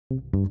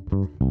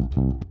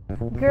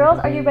Girls,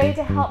 are you ready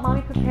to help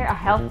mommy prepare a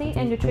healthy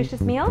and nutritious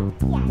meal?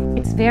 Yeah.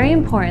 It's very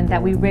important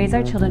that we raise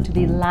our children to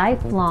be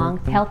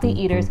lifelong healthy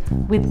eaters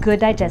with good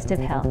digestive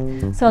health.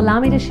 So allow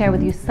me to share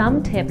with you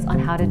some tips on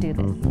how to do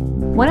this.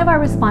 One of our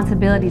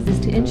responsibilities is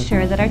to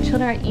ensure that our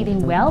children are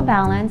eating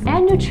well-balanced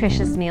and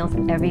nutritious meals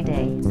every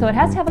day. So it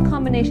has to have a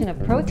combination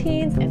of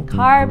proteins and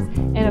carbs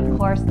and of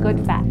course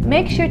good fat.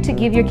 Make sure to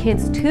give your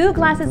kids 2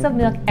 glasses of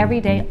milk every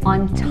day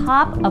on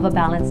top of a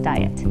balanced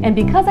diet. And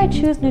because I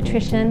choose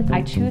nutrition,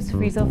 I choose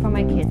Friso for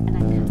my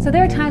kids. So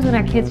there are times when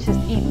our kids just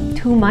eat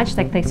too much,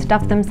 like they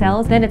stuff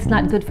themselves, then it's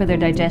not good for their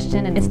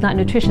digestion and it's not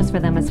nutritious for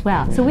them as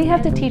well. So we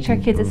have to teach our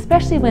kids,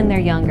 especially when they're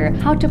younger,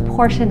 how to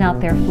portion out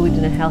their food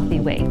in a healthy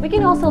way. We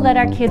can also let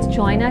our kids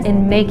join us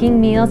in making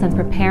meals and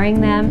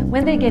preparing them.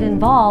 When they get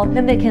involved,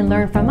 then they can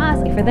learn from us.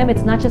 For them,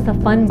 it's not just a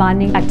fun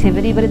bonding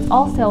activity, but it's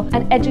also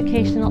an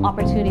educational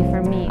opportunity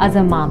for me as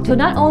a mom. So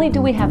not only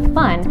do we have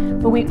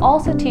fun, but we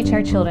also teach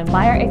our children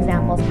by our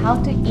examples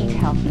how to eat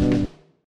healthy.